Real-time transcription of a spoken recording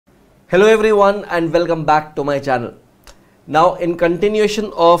Hello everyone and welcome back to my channel. Now in continuation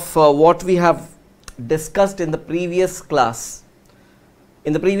of what we have discussed in the previous class.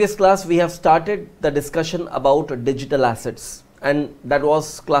 In the previous class we have started the discussion about digital assets and that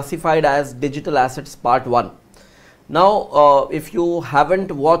was classified as digital assets part 1. Now if you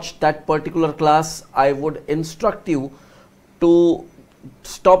haven't watched that particular class, I would instruct you to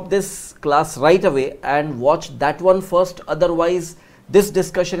stop this class right away and watch that one first. Otherwise this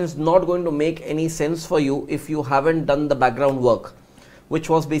discussion is not going to make any sense for you if you haven't done the background work, which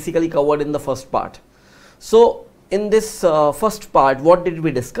was basically covered in the first part. So in this first part, what did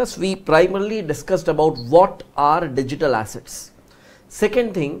we discuss? We primarily discussed about what are digital assets.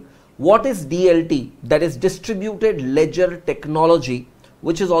 Second thing, what is DLT, that is distributed ledger technology,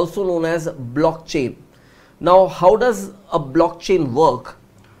 which is also known as blockchain. Now how does a blockchain work?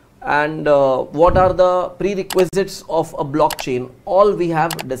 And what are the prerequisites of a blockchain? All we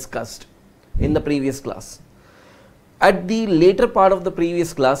have discussed in the previous class. At the later part of the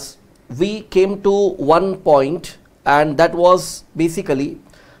previous class, we came to one point, and that was basically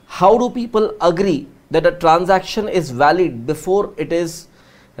how do people agree that a transaction is valid before it is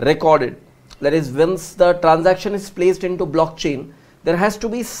recorded. That is, once the transaction is placed into blockchain, there has to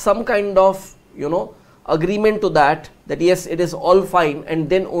be some kind of agreement to that yes, it is all fine, and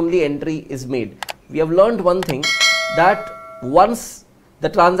then only entry is made. We have learned one thing, that once the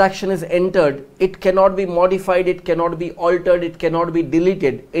transaction is entered, it cannot be modified, it cannot be altered, it cannot be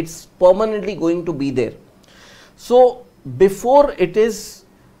deleted. It's permanently going to be there. So before it is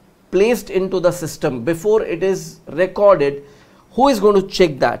placed into the system, before it is recorded, who is going to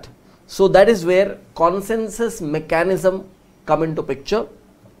check that? So that is where consensus mechanism come into picture.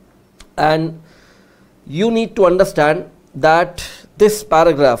 And you need to understand that this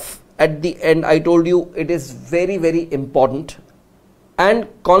paragraph at the end, I told you it is very, very important. And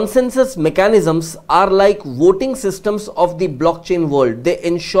consensus mechanisms are like voting systems of the blockchain world. They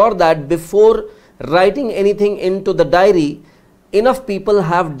ensure that before writing anything into the diary, enough people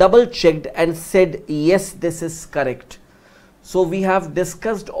have double checked and said, yes, this is correct. So we have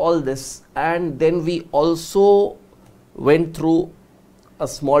discussed all this, and then we also went through a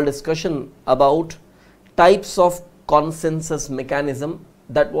small discussion about types of consensus mechanism.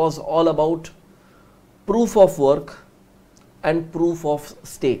 That was all about proof of work and proof of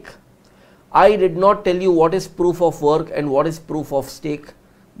stake. I did not tell you what is proof of work and what is proof of stake,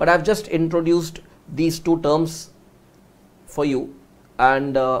 but I've just introduced these two terms for you.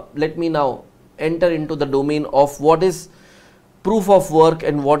 And let me now enter into the domain of what is proof of work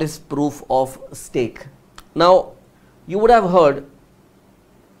and what is proof of stake. Now you would have heard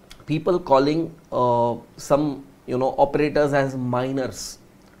people calling some operators as miners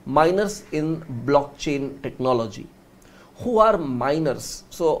in blockchain technology. Who are miners?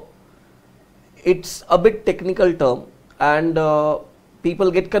 So it's a bit technical term, and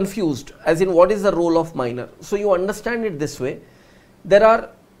people get confused as in what is the role of miner. So you understand it this way: there are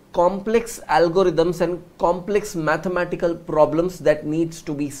complex algorithms and complex mathematical problems that needs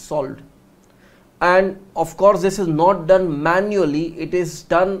to be solved. And of course this is not done manually, it is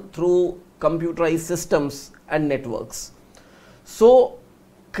done through computerized systems and networks. So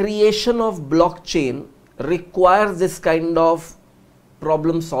creation of blockchain requires this kind of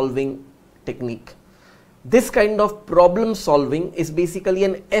problem solving technique. This kind of problem solving is basically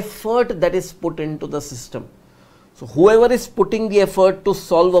an effort that is put into the system. So whoever is putting the effort to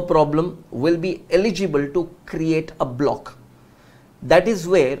solve a problem will be eligible to create a block. That is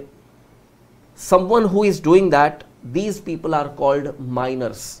where someone who is doing that, these people are called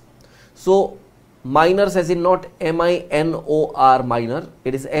miners. So miners as in not M-I-N-O-R miner,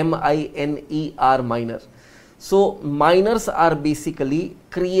 it is M-I-N-E-R miner. So miners are basically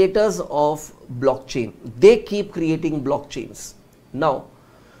creators of blockchain. They keep creating blockchains. Now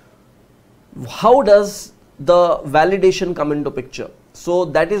how does the validation come into picture? So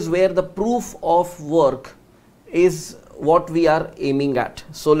that is where the proof of work is what we are aiming at.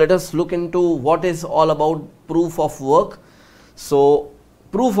 So let us look into what is all about proof of work. So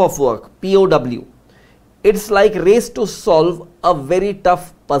proof of work, POW, it's like race to solve a very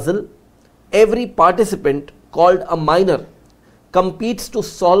tough puzzle. Every participant, called a miner, competes to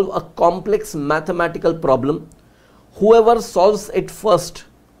solve a complex mathematical problem. Whoever solves it first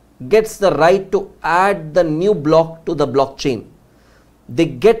gets the right to add the new block to the blockchain. They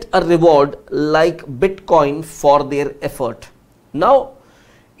get a reward like Bitcoin for their effort. Now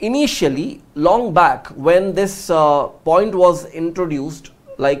initially, long back when this point was introduced,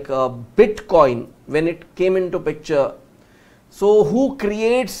 like Bitcoin, when it came into picture, so who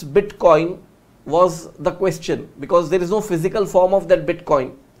creates Bitcoin was the question, because there is no physical form of that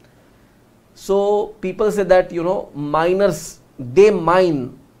Bitcoin. So people say that, miners, they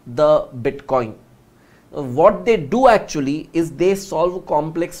mine the Bitcoin. What they do actually is they solve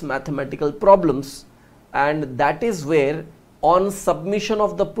complex mathematical problems, and that is where on submission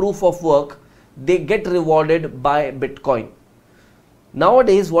of the proof of work they get rewarded by Bitcoin.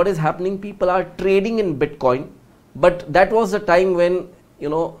 Nowadays what is happening, people are trading in Bitcoin, but that was the time when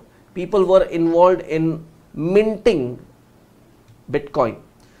people were involved in minting Bitcoin.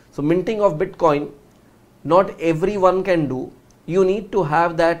 So minting of Bitcoin, not everyone can do. You need to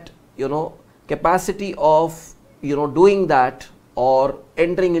have that capacity of doing that or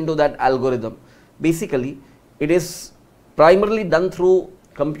entering into that algorithm. Basically it is primarily done through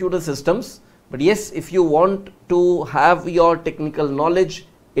computer systems, but yes, if you want to have your technical knowledge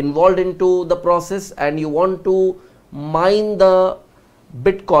involved into the process and you want to mine the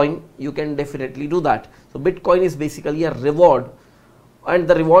Bitcoin, you can definitely do that. So Bitcoin is basically a reward, and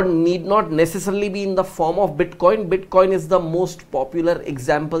the reward need not necessarily be in the form of Bitcoin. Bitcoin is the most popular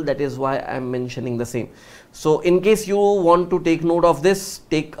example, that is why I am mentioning the same. So in case you want to take note of this,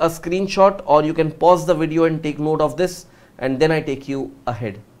 take a screenshot, or you can pause the video and take note of this, and then I take you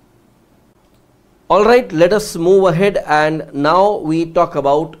ahead. Alright, let us move ahead, and now we talk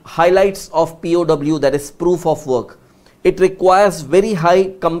about highlights of POW, that is proof of work. It requires very high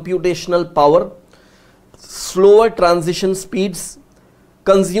computational power, slower transition speeds,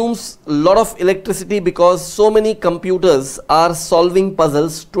 consumes a lot of electricity because so many computers are solving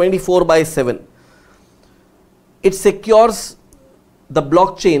puzzles 24/7. It secures the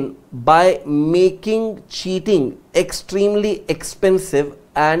blockchain by making cheating extremely expensive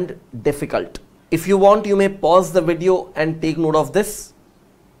and difficult. If you want, you may pause the video and take note of this.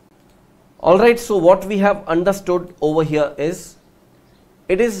 Alright, so what we have understood over here is,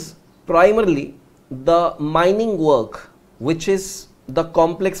 it is primarily the mining work, which is the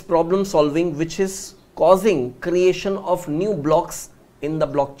complex problem solving, which is causing creation of new blocks in the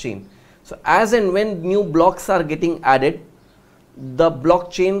blockchain. So as and when new blocks are getting added, the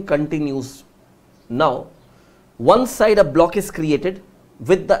blockchain continues. Now one side a block is created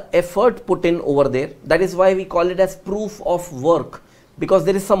with the effort put in over there. That is why we call it as proof of work, because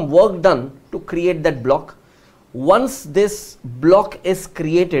there is some work done to create that block. Once this block is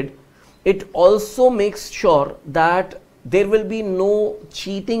created, it also makes sure that there will be no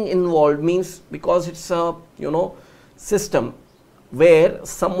cheating involved, means because it's a system where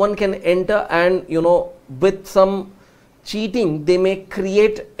someone can enter and with some cheating they may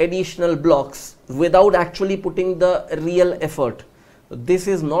create additional blocks without actually putting the real effort. This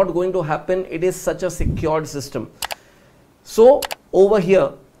is not going to happen. It is such a secured system. So over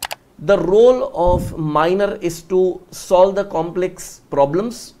here the role of miner is to solve the complex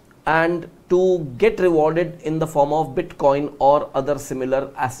problems and to get rewarded in the form of Bitcoin or other similar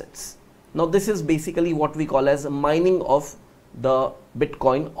assets. Now this is basically what we call as mining of the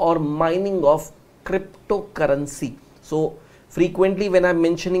Bitcoin or mining of cryptocurrency. So frequently when I'm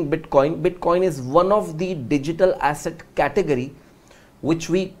mentioning Bitcoin, Bitcoin is one of the digital asset category which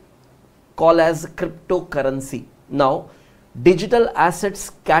we call as cryptocurrency. Now digital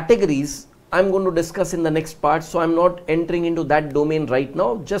assets categories I'm going to discuss in the next part, so I'm not entering into that domain right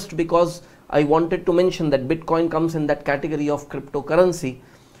now, just because I wanted to mention that Bitcoin comes in that category of cryptocurrency.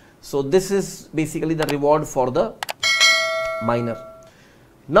 So this is basically the reward for the miner.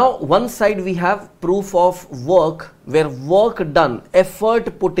 Now one side we have proof of work, where work done,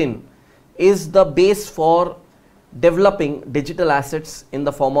 effort put in is the base for developing digital assets in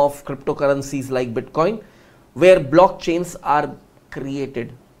the form of cryptocurrencies like Bitcoin, where blockchains are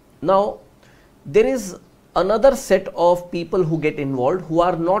created. Now there is another set of people who get involved who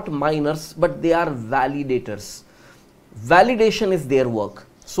are not miners, but they are validators. Validation is their work.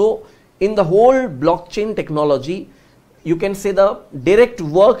 So in the whole blockchain technology, you can say the direct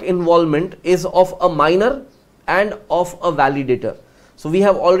work involvement is of a miner and of a validator. So we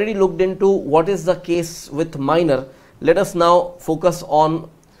have already looked into what is the case with miner. Let us now focus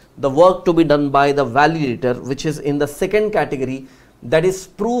on the work to be done by the validator, which is in the second category, that is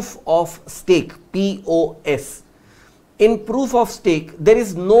proof of stake, POS. In proof of stake, there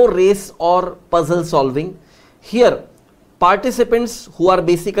is no race or puzzle solving. Here, participants who are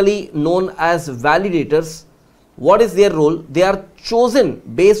basically known as validators, what is their role? They are chosen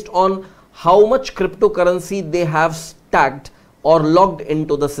based on how much cryptocurrency they have stacked or logged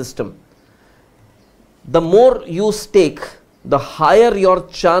into the system. The more you stake, the higher your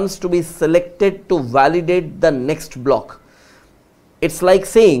chance to be selected to validate the next block. It's like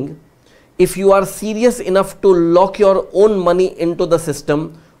saying, if you are serious enough to lock your own money into the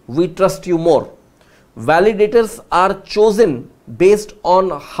system, we trust you more. Validators are chosen based on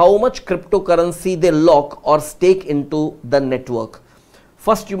how much cryptocurrency they lock or stake into the network.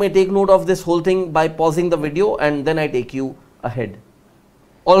 First, you may take note of this whole thing by pausing the video, and then I take you ahead.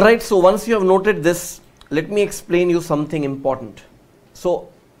 Alright, so once you have noted this, let me explain you something important. So,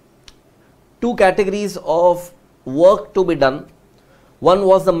 two categories of work to be done. One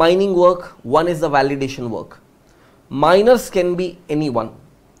was the mining work, one is the validation work. Miners can be anyone,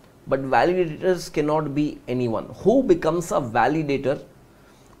 but validators cannot be anyone. Who becomes a validator?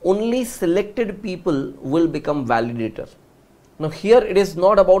 Only selected people will become validator. Now here it is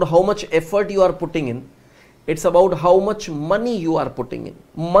not about how much effort you are putting in, it's about how much money you are putting in.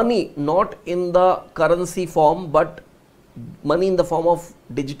 Money not in the currency form, but money in the form of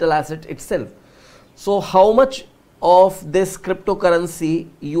digital asset itself. So how much of this cryptocurrency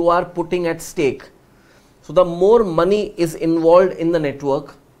you are putting at stake? So the more money is involved in the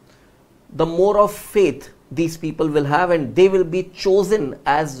network, the more of faith these people will have, and they will be chosen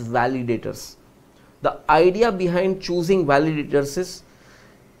as validators. The idea behind choosing validators is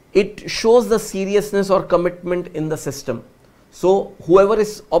it shows the seriousness or commitment in the system. So whoever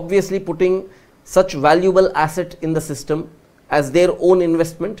is obviously putting such valuable asset in the system as their own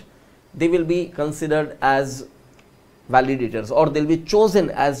investment, they will be considered as validators, or they'll be chosen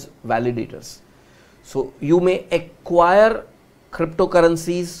as validators. So you may acquire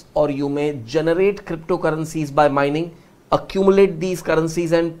cryptocurrencies, or you may generate cryptocurrencies by mining, accumulate these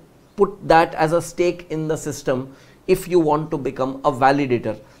currencies and put that as a stake in the system if you want to become a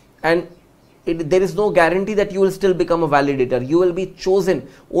validator. And there is no guarantee that you will still become a validator. You will be chosen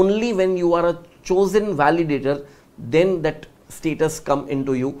only when you are a chosen validator, then that status come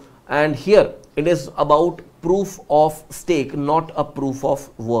into you. And here it is about proof of stake, not a proof of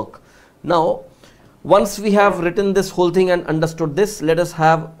work. Now once we have written this whole thing and understood this, let us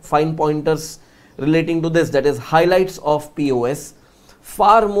have fine pointers relating to this, that is highlights of POS.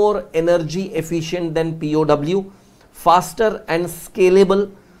 Far more energy efficient than POW, faster and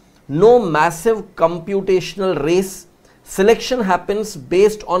scalable, no massive computational race, selection happens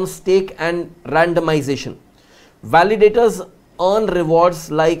based on stake and randomization. Validators earn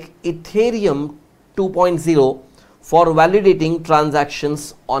rewards like Ethereum 2.0 for validating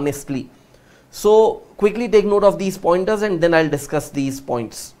transactions honestly. So quickly take note of these pointers and then I'll discuss these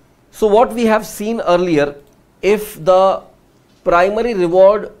points. So what we have seen earlier, if the primary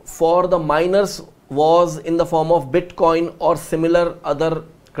reward for the miners was in the form of Bitcoin or similar other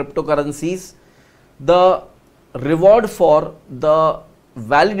cryptocurrencies, the reward for the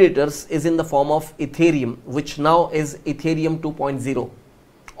validators is in the form of Ethereum, which now is Ethereum 2.0,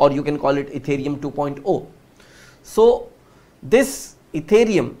 or you can call it Ethereum 2.0. So this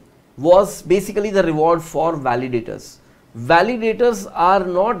Ethereum was basically the reward for validators. Validators are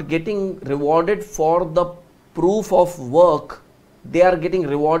not getting rewarded for the proof of work, they are getting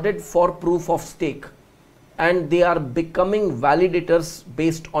rewarded for proof of stake, and they are becoming validators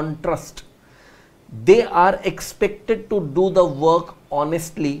based on trust. They are expected to do the work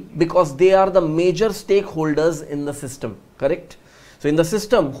honestly because they are the major stakeholders in the system, correct? So in the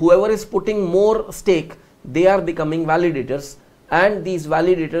system, whoever is putting more stake, they are becoming validators, and these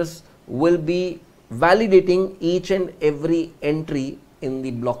validators will be validating each and every entry in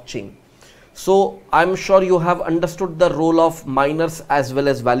the blockchain. So I'm sure you have understood the role of miners as well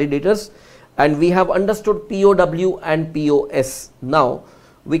as validators, and we have understood POW and POS. Now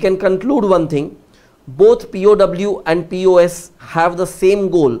we can conclude one thing: both POW and POS have the same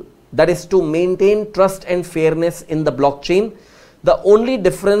goal, that is to maintain trust and fairness in the blockchain. The only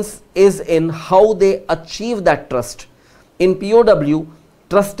difference is in how they achieve that trust. In POW,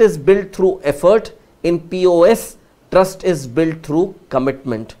 trust is built through effort. In POS, trust is built through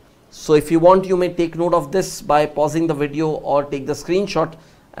commitment. So if you want, you may take note of this by pausing the video or take the screenshot,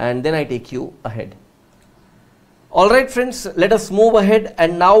 and then I take you ahead. Alright friends, let us move ahead,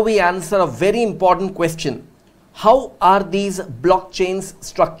 and now we answer a very important question. How are these blockchains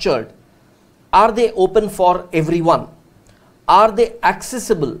structured? Are they open for everyone? Are they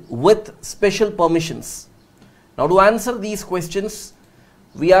accessible with special permissions? Now to answer these questions,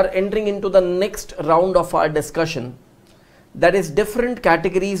 we are entering into the next round of our discussion, that is different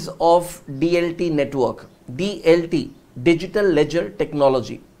categories of DLT network. DLT, Digital Ledger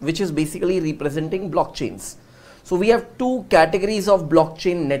Technology, which is basically representing blockchains. So we have two categories of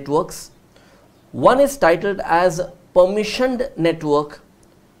blockchain networks. One is titled as permissioned network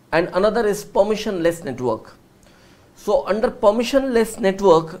and another is permissionless network. So under permissionless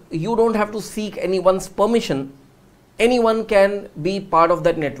network, you don't have to seek anyone's permission. Anyone can be part of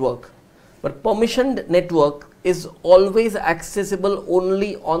that network. But permissioned network is always accessible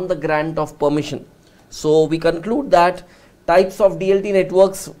only on the grant of permission. So we conclude that Types of DLT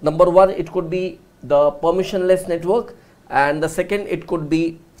networks, number one, it could be the permissionless network, and the second, it could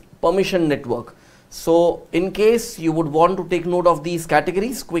be permission network. So in case you would want to take note of these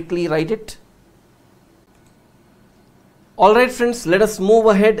categories, quickly write it. Alright friends, let us move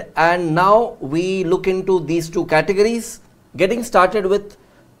ahead, and now we look into these two categories, getting started with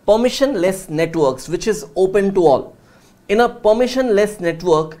permissionless networks, which is open to all. In a permissionless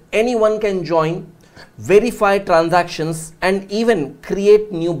network, anyone can join, verify transactions, and even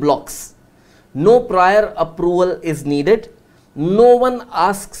create new blocks. No prior approval is needed. No one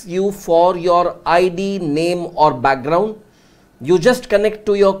asks you for your ID, name or background. You just connect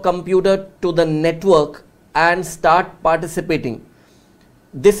to your computer to the network and start participating.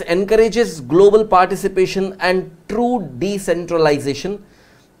 This encourages global participation and true decentralization.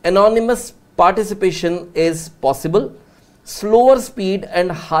 Anonymous participation is possible. Slower speed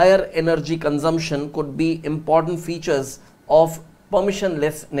and higher energy consumption could be important features of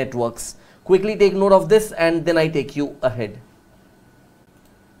permissionless networks. Quickly take note of this and then I take you ahead.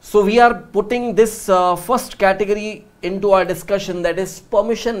 So we are putting this first category into our discussion, that is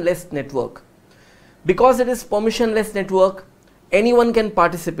permissionless network. Because it is permissionless network, anyone can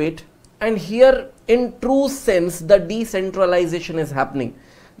participate, and here in true sense the decentralization is happening.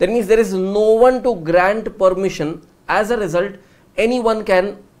 That means there is no one to grant permission. As a result, anyone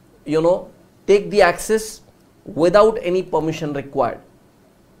can, take the access without any permission required.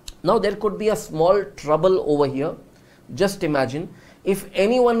 Now there could be a small trouble over here. Just imagine, if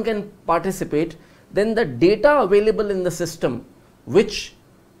anyone can participate, then the data available in the system, which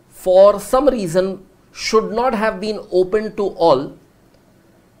for some reason should not have been open to all,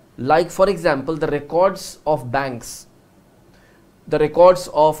 like for example the records of banks, the records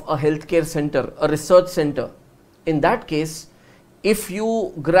of a healthcare center, a research center. In that case, if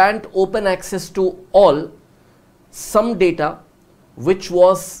you grant open access to all, some data which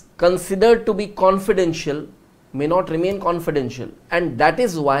was considered to be confidential may not remain confidential, and that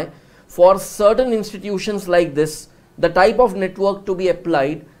is why for certain institutions like this, the type of network to be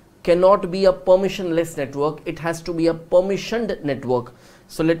applied cannot be a permissionless network, it has to be a permissioned network.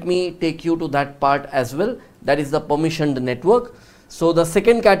 So let me take you to that part as well, that is the permissioned network. So the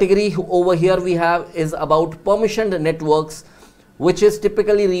second category over here we have is about permissioned networks, which is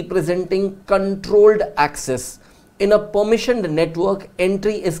typically representing controlled access. In a permissioned network,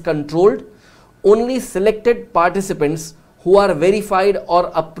 entry is controlled. Only selected participants who are verified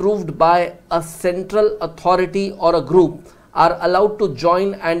or approved by a central authority or a group are allowed to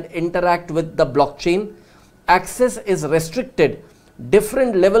join and interact with the blockchain. Access is restricted.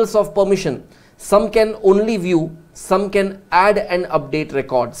 Different levels of permission. Some can only view, some can add and update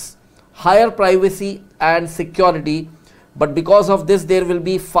records. Higher privacy and security, but because of this there will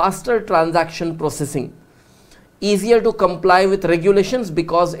be faster transaction processing. Easier to comply with regulations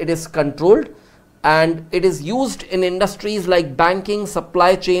because it is controlled, and it is used in industries like banking,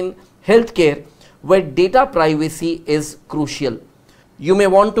 supply chain, healthcare, where data privacy is crucial. You may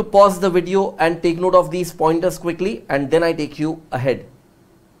want to pause the video and take note of these pointers quickly, and then I take you ahead.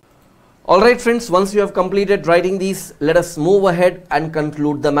 Alright friends, once you have completed writing these, let us move ahead and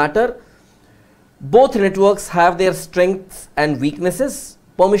conclude the matter. Both networks have their strengths and weaknesses.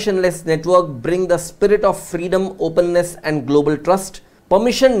 Permissionless networks bring the spirit of freedom, openness and global trust.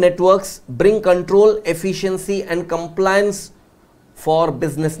 Permission networks bring control, efficiency and compliance for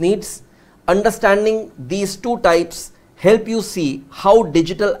business needs. Understanding these two types help you see how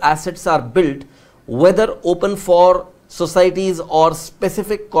digital assets are built, whether open for societies or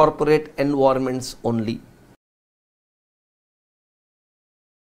specific corporate environments only.